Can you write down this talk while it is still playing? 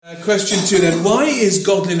Question 2 then. Why is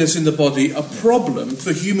godliness in the body a problem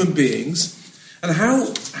for human beings, and how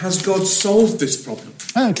has God solved this problem?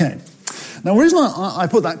 Okay. Now, the reason I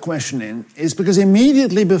put that question in is because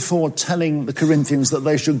immediately before telling the Corinthians that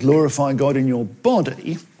they should glorify God in your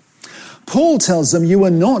body, Paul tells them you are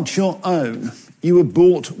not your own. You were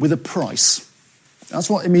bought with a price. That's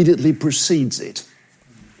what immediately precedes it.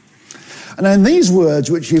 And in these words,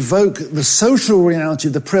 which evoke the social reality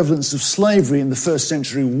of the prevalence of slavery in the first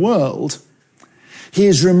century world, he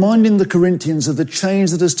is reminding the Corinthians of the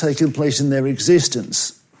change that has taken place in their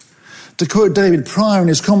existence. To quote David Pryor in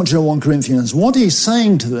his commentary on 1 Corinthians, what he's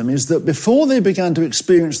saying to them is that before they began to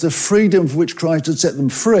experience the freedom for which Christ had set them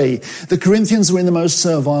free, the Corinthians were in the most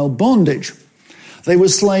servile bondage. They were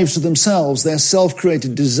slaves to themselves, their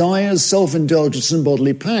self-created desires, self-indulgence and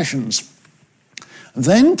bodily passions.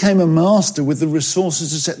 Then came a master with the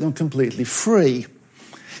resources to set them completely free.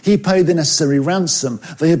 He paid the necessary ransom.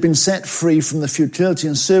 They had been set free from the futility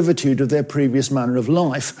and servitude of their previous manner of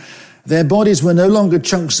life. Their bodies were no longer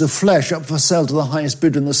chunks of flesh up for sale to the highest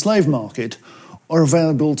bidder in the slave market or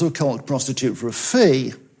available to a cult prostitute for a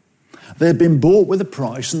fee. They had been bought with a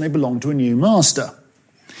price and they belonged to a new master.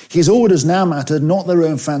 His orders now mattered not their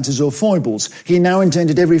own fancies or foibles. He now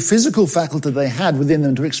intended every physical faculty they had within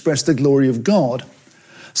them to express the glory of God.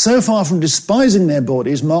 So far from despising their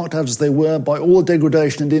bodies, marked out as they were by all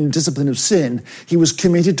degradation and indiscipline of sin, he was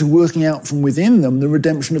committed to working out from within them the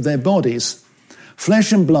redemption of their bodies.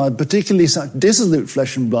 Flesh and blood, particularly such dissolute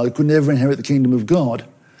flesh and blood, could never inherit the kingdom of God.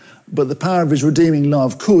 But the power of his redeeming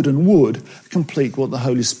love could and would complete what the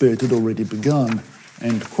Holy Spirit had already begun.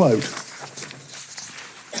 End quote.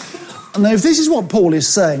 Now, if this is what Paul is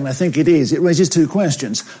saying, I think it is, it raises two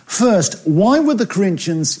questions. First, why were the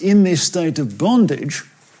Corinthians in this state of bondage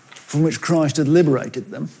from which Christ had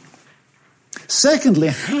liberated them? Secondly,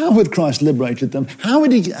 how had Christ liberated them? How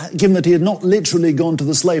had he, given that he had not literally gone to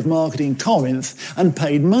the slave market in Corinth and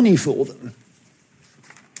paid money for them?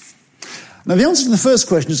 Now, the answer to the first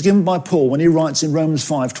question is given by Paul when he writes in Romans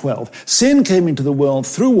 5:12, "Sin came into the world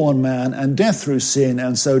through one man, and death through sin,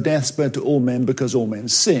 and so death spread to all men because all men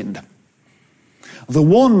sinned." The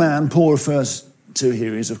one man Paul refers to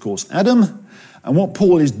here is, of course, Adam. And what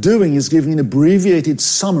Paul is doing is giving an abbreviated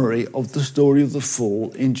summary of the story of the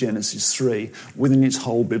fall in Genesis 3 within its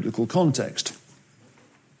whole biblical context.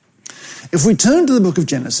 If we turn to the book of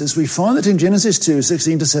Genesis, we find that in Genesis 2,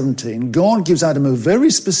 16 to 17, God gives Adam a very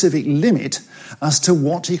specific limit as to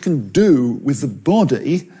what he can do with the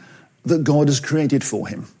body that God has created for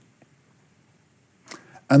him.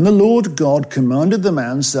 "And the Lord God commanded the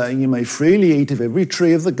man, saying, You may freely eat of every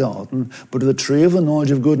tree of the garden, but of the tree of the knowledge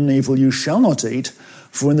of good and evil you shall not eat,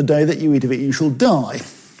 for in the day that you eat of it you shall die."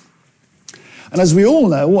 And as we all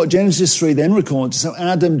know, what Genesis 3 then records is how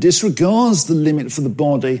Adam disregards the limit for the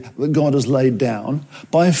body that God has laid down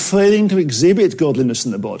by failing to exhibit godliness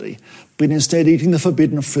in the body, but instead eating the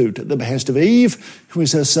forbidden fruit at the behest of Eve, who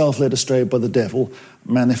is herself led astray by the devil,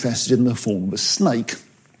 manifested in the form of a snake.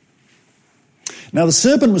 Now the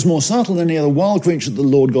serpent was more subtle than any other wild creature that the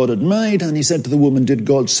Lord God had made, and he said to the woman, "Did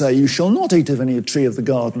God say, You shall not eat of any tree of the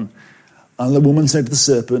garden?" And the woman said to the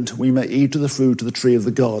serpent, "We may eat of the fruit of the tree of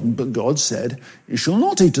the garden, but God said, You shall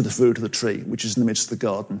not eat of the fruit of the tree which is in the midst of the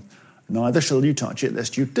garden, neither shall you touch it,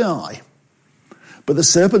 lest you die." But the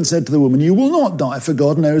serpent said to the woman, "You will not die, for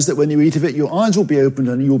God knows that when you eat of it, your eyes will be opened,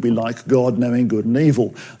 and you will be like God, knowing good and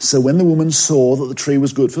evil." So when the woman saw that the tree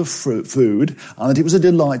was good for food, and that it was a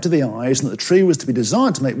delight to the eyes, and that the tree was to be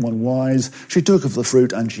desired to make one wise, she took of the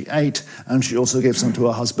fruit, and she ate, and she also gave some to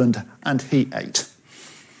her husband, and he ate.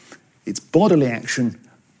 It's bodily action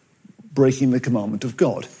breaking the commandment of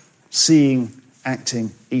God. Seeing,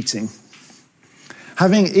 acting, eating.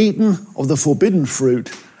 Having eaten of the forbidden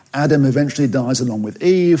fruit, Adam eventually dies along with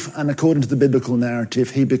Eve, and according to the biblical narrative,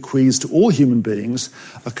 he bequeaths to all human beings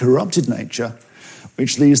a corrupted nature,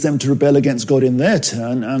 which leads them to rebel against God in their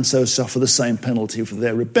turn, and so suffer the same penalty for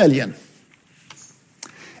their rebellion.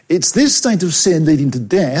 It's this state of sin leading to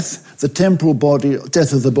death, the temporal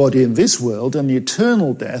death of the body in this world, and the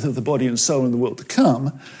eternal death of the body and soul in the world to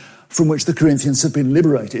come, from which the Corinthians have been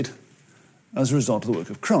liberated as a result of the work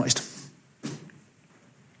of Christ.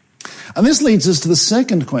 And this leads us to the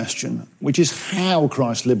second question, which is how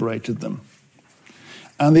Christ liberated them.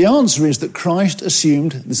 And the answer is that Christ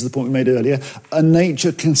assumed, this is the point we made earlier, a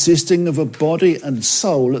nature consisting of a body and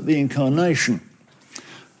soul at the incarnation.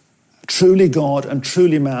 Truly God and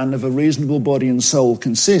truly man, of a reasonable body and soul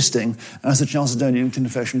consisting, as the Chalcedonian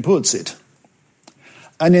Confession puts it.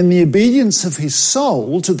 And in the obedience of his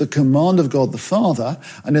soul to the command of God the Father,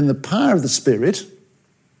 and in the power of the Spirit,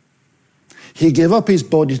 He gave up his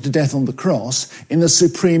body to death on the cross in the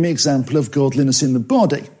supreme example of godliness in the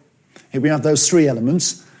body. Here we have those three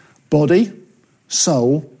elements: body,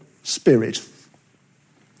 soul, spirit.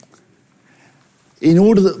 In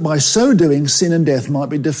order that by so doing, sin and death might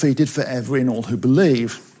be defeated forever in all who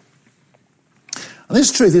believe. And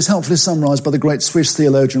this truth is helpfully summarised by the great Swiss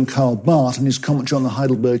theologian Karl Barth in his commentary on the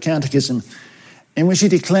Heidelberg Catechism, in which he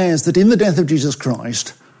declares that in the death of Jesus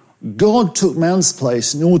Christ, God took man's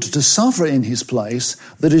place in order to suffer in his place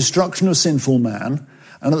the destruction of sinful man,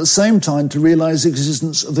 and at the same time to realise the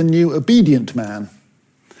existence of the new obedient man.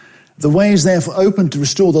 The way is therefore open to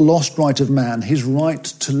restore the lost right of man, his right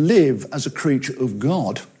to live as a creature of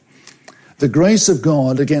God. The grace of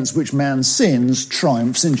God against which man sins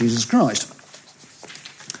triumphs in Jesus Christ.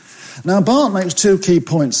 Now, Barth makes two key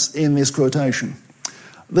points in this quotation.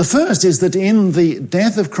 The first is that in the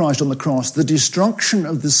death of Christ on the cross, the destruction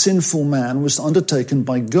of the sinful man was undertaken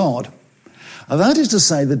by God. And that is to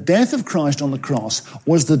say, the death of Christ on the cross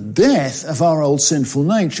was the death of our old sinful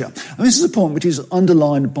nature. And this is a point which is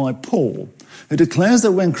underlined by Paul, who declares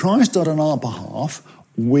that when Christ died on our behalf,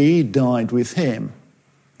 we died with him.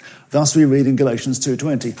 Thus we read in Galatians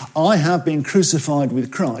 2:20, I have been crucified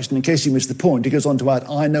with Christ. And in case you missed the point, he goes on to add,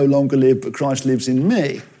 I no longer live, but Christ lives in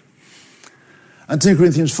me. And 2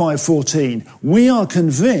 Corinthians 5:14, we are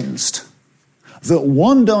convinced that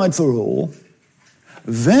one died for all,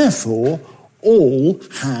 therefore all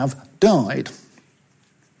have died.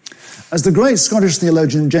 As the great Scottish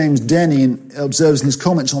theologian James Denny observes in his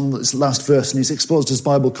comments on this last verse in his Expositor's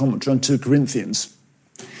Bible commentary on 2 Corinthians,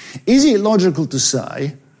 is it logical to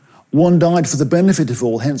say one died for the benefit of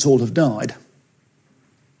all, hence all have died?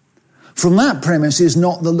 From that premise is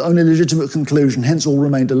not the only legitimate conclusion, hence all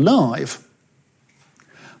remained alive.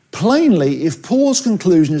 Plainly, if Paul's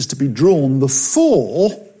conclusion is to be drawn, the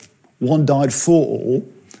for, one died for all,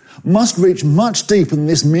 must reach much deeper than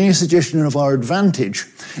this mere suggestion of our advantage.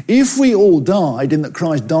 If we all died in that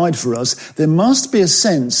Christ died for us, there must be a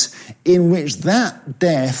sense in which that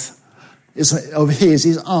death of his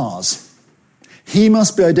is ours. He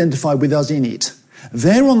must be identified with us in it.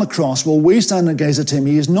 There on the cross, while we stand and gaze at him,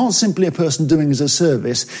 he is not simply a person doing us a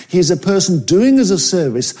service. He is a person doing us a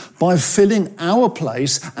service by filling our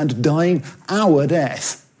place and dying our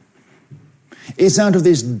death. It's out of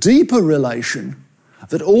this deeper relation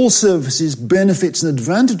that all services, benefits and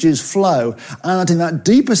advantages flow, and in that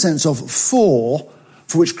deeper sense of for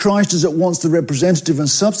which Christ is at once the representative and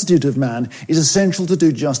substitute of man, is essential to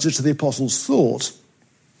do justice to the apostles' thought.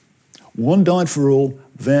 One died for all,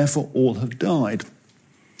 therefore all have died.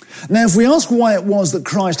 Now, if we ask why it was that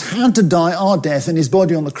Christ had to die our death in his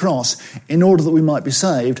body on the cross in order that we might be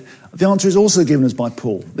saved, the answer is also given us by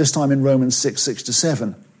Paul, this time in Romans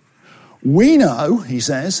 6:6-7. We know, he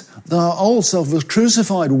says, that our old self was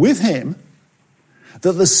crucified with him,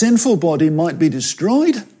 that the sinful body might be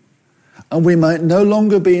destroyed, and we might no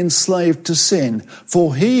longer be enslaved to sin.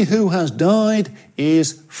 For he who has died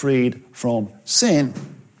is freed from sin.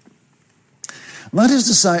 That is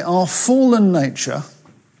to say, our fallen nature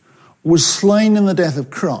was slain in the death of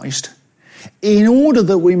Christ in order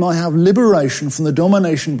that we might have liberation from the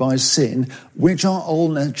domination by sin, which our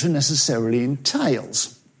old nature necessarily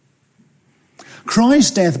entails.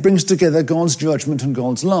 Christ's death brings together God's judgment and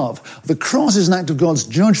God's love. The cross is an act of God's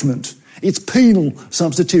judgment. It's penal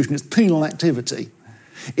substitution. It's penal activity.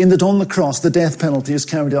 In that on the cross, the death penalty is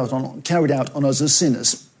carried out on us as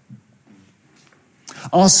sinners.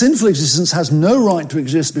 Our sinful existence has no right to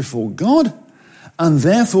exist before God, and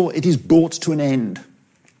therefore it is brought to an end.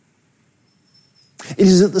 It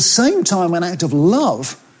is at the same time an act of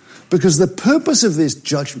love, because the purpose of this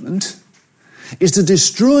judgment is to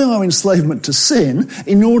destroy our enslavement to sin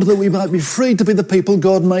in order that we might be free to be the people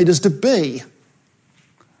God made us to be.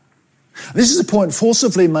 This is a point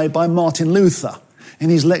forcibly made by Martin Luther in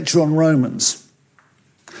his lecture on Romans.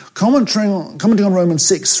 Commenting on Romans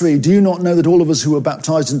 6:3, do you not know that all of us who were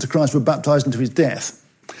baptized into Christ were baptized into his death?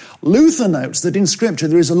 Luther notes that in Scripture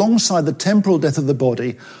there is alongside the temporal death of the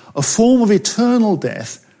body a form of eternal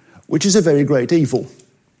death, which is a very great evil,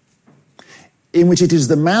 in which it is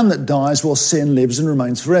the man that dies while sin lives and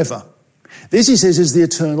remains forever. This, he says, is the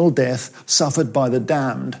eternal death suffered by the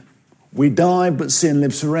damned. We die, but sin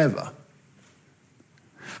lives forever.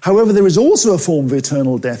 However, there is also a form of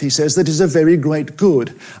eternal death, he says, that is a very great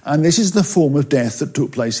good, and this is the form of death that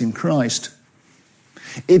took place in Christ.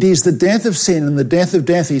 It is the death of sin and the death of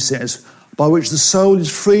death, he says, by which the soul is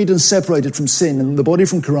freed and separated from sin and the body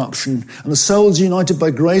from corruption, and the soul is united by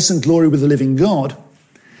grace and glory with the living God.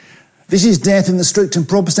 This is death in the strict and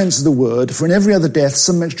proper sense of the word, for in every other death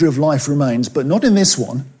some mixture of life remains, but not in this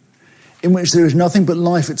one. in which there is nothing but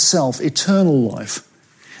life itself, eternal life.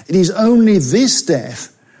 It is only this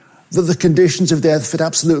death that the conditions of death fit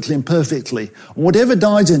absolutely and perfectly. Whatever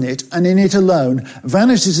dies in it, and in it alone,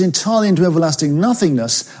 vanishes entirely into everlasting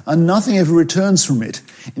nothingness, and nothing ever returns from it.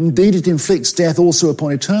 Indeed, it inflicts death also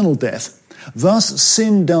upon eternal death. Thus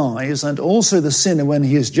sin dies, and also the sinner when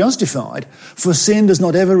he is justified, for sin does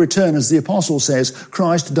not ever return, as the apostle says,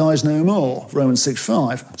 Christ dies no more, Romans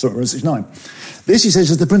 6:9. This, he says,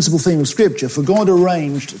 is the principal theme of Scripture, for God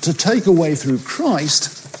arranged to take away through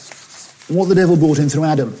Christ what the devil brought in through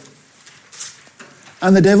Adam.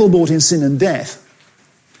 And the devil brought in sin and death.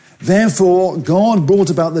 Therefore, God brought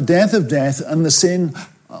about the death of death and the sin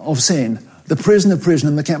of sin, the prison of prison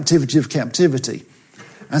and the captivity of captivity.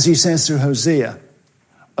 As he says through Hosea,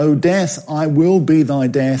 O death, I will be thy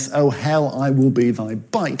death. O hell, I will be thy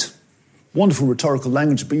bite. Wonderful rhetorical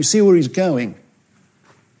language, but you see where he's going.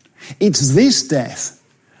 It's this death,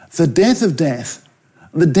 the death of death,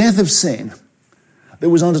 the death of sin, that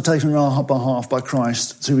was undertaken on our behalf by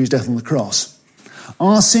Christ through his death on the cross.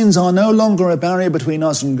 Our sins are no longer a barrier between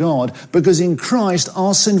us and God, because in Christ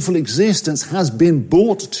our sinful existence has been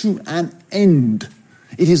brought to an end.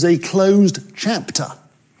 It is a closed chapter.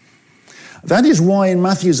 That is why in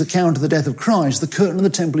Matthew's account of the death of Christ, the curtain of the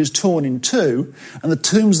temple is torn in two, and the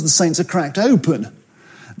tombs of the saints are cracked open.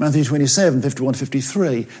 Matthew 27,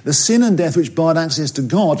 51-53. The sin and death which barred access to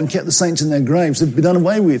God and kept the saints in their graves have been done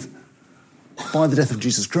away with by the death of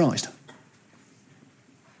Jesus Christ.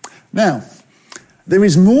 Now, there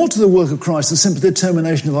is more to the work of Christ than simply the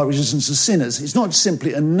termination of our resistance to sinners. It's not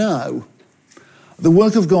simply a no. The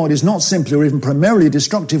work of God is not simply or even primarily a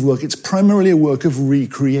destructive work. It's primarily a work of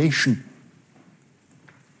recreation.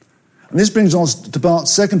 And this brings us to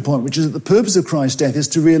Bart's second point, which is that the purpose of Christ's death is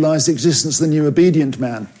to realise the existence of the new obedient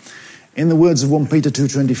man. In the words of 1 Peter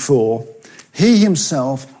 2:24, he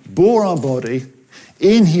himself bore our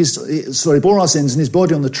sins in his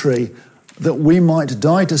body on the tree, that we might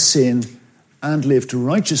die to sin and live to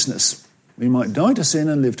righteousness. We might die to sin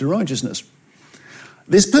and live to righteousness.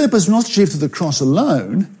 This purpose was not achieved through the cross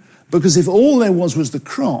alone, because if all there was the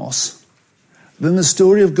cross, then the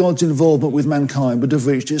story of God's involvement with mankind would have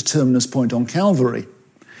reached its terminus point on Calvary.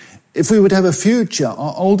 If we would have a future,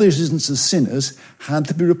 our old existence as sinners had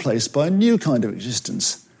to be replaced by a new kind of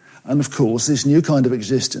existence. And of course, this new kind of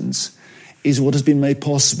existence is what has been made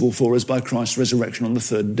possible for us by Christ's resurrection on the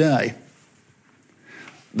third day.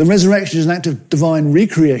 The resurrection is an act of divine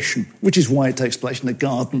recreation, which is why it takes place in the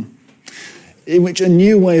garden, in which a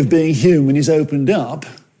new way of being human is opened up,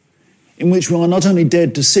 in which we are not only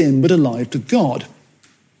dead to sin, but alive to God.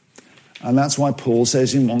 And that's why Paul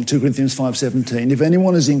says in 2 Corinthians 5:17, if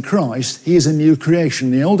anyone is in Christ, he is a new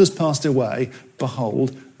creation. The old has passed away,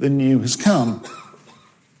 behold, the new has come.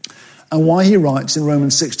 And why he writes in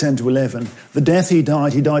Romans 6:10-11, the death he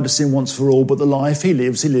died to sin once for all, but the life he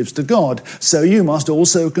lives to God. So you must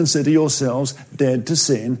also consider yourselves dead to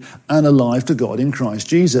sin and alive to God in Christ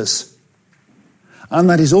Jesus. And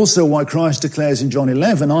that is also why Christ declares in John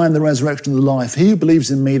 11, I am the resurrection and the life. He who believes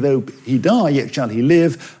in me, though he die, yet shall he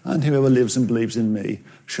live, and whoever lives and believes in me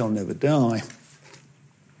shall never die.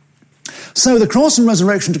 So the cross and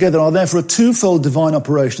resurrection together are therefore a twofold divine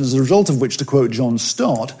operation, as a result of which, to quote John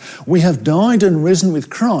Stott, we have died and risen with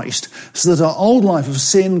Christ, so that our old life of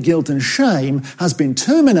sin, guilt and shame has been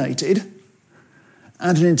terminated,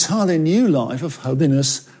 and an entirely new life of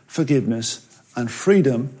holiness, forgiveness and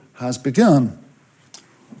freedom has begun.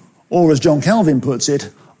 Or as John Calvin puts it,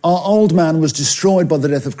 our old man was destroyed by the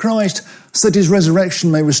death of Christ, so that his resurrection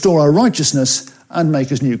may restore our righteousness and make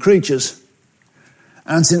us new creatures.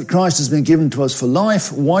 And since Christ has been given to us for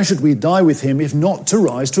life, why should we die with him if not to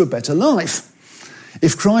rise to a better life?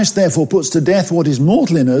 If Christ therefore puts to death what is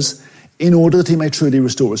mortal in us, in order that he may truly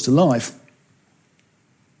restore us to life.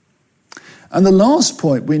 And the last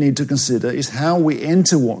point we need to consider is how we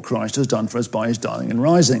enter what Christ has done for us by his dying and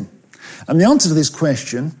rising. And the answer to this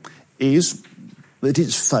question is that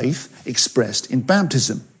it's faith expressed in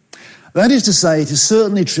baptism. That is to say, it is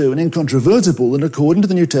certainly true and incontrovertible that according to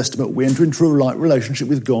the New Testament we enter into a right relationship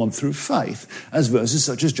with God through faith, as verses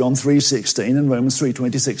such as John 3:16 and Romans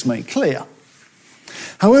 3:26 make clear.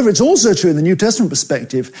 However, it's also true in the New Testament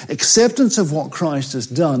perspective, acceptance of what Christ has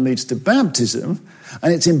done leads to baptism,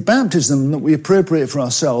 and it's in baptism that we appropriate for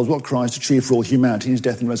ourselves what Christ achieved for all humanity in his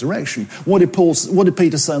death and resurrection. What did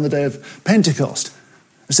Peter say on the day of Pentecost?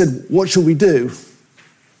 He said, what shall we do?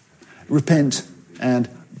 Repent and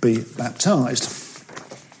be baptized.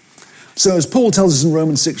 So as Paul tells us in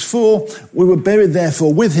Romans 6:4, we were buried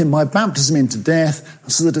therefore with him by baptism into death,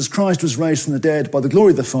 so that as Christ was raised from the dead by the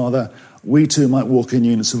glory of the Father, we too might walk in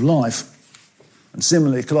newness of life. And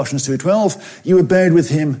similarly, Colossians 2:12, you were buried with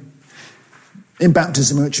him in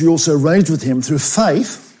baptism, which you also raised with him through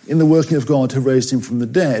faith in the working of God who raised him from the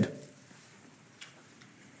dead.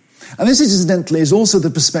 And this, incidentally, is also the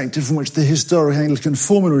perspective from which the historic Anglican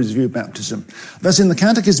formularies view baptism. Thus, in the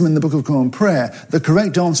Catechism in the Book of Common Prayer, the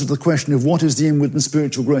correct answer to the question of what is the inward and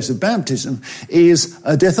spiritual grace of baptism is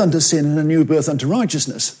a death unto sin and a new birth unto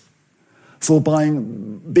righteousness. For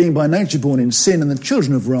being by nature born in sin and the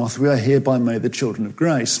children of wrath, we are hereby made the children of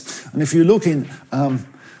grace. And if you look in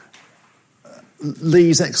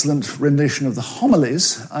Lee's excellent rendition of the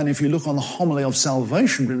homilies, and if you look on the homily of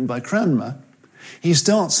salvation written by Cranmer, he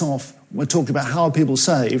starts off, we're talking about how are people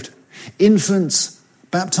saved. Infants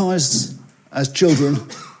baptised as children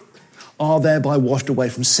are thereby washed away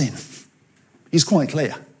from sin. He's quite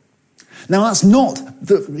clear. Now, that's not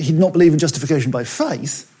that he did not believe in justification by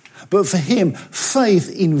faith, but for him, faith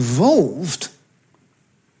involved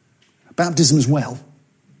baptism as well.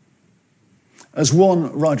 As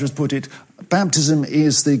one writer has put it, baptism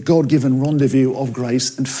is the God-given rendezvous of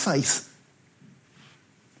grace and faith.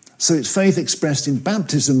 So it's faith expressed in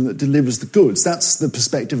baptism that delivers the goods. That's the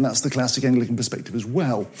perspective, and that's the classic Anglican perspective as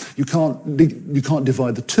well. You can't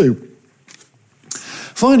divide the two.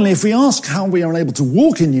 Finally, if we ask how we are able to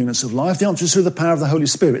walk in newness of life, the answer is through the power of the Holy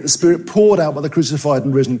Spirit, the Spirit poured out by the crucified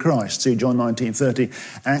and risen Christ. See John 19:30,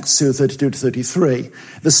 Acts 2:32-33.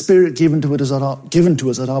 The Spirit given to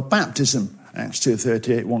us at our baptism, Acts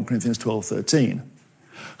 2:38, 1 Corinthians 12:13.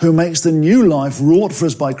 Who makes the new life wrought for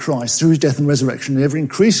us by Christ through his death and resurrection an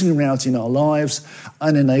ever-increasing reality in our lives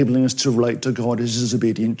and enabling us to relate to God as his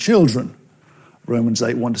obedient children. Romans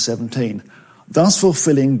 8, 1-17. Thus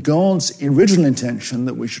fulfilling God's original intention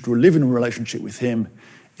that we should live in a relationship with him,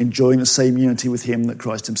 enjoying the same unity with him that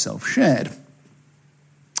Christ himself shared.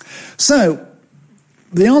 So,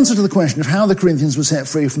 the answer to the question of how the Corinthians were set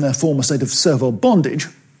free from their former state of servile bondage,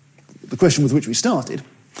 the question with which we started,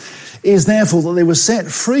 is therefore that they were set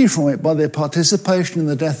free from it by their participation in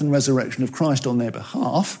the death and resurrection of Christ on their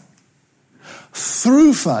behalf,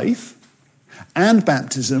 through faith and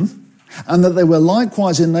baptism, and that they were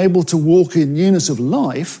likewise enabled to walk in newness of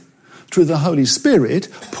life through the Holy Spirit,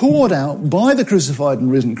 poured out by the crucified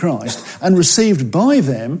and risen Christ, and received by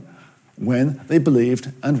them when they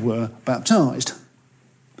believed and were baptized.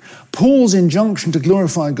 Paul's injunction to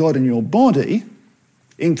glorify God in your body,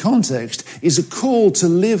 in context, is a call to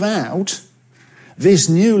live out this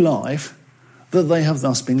new life that they have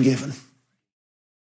thus been given.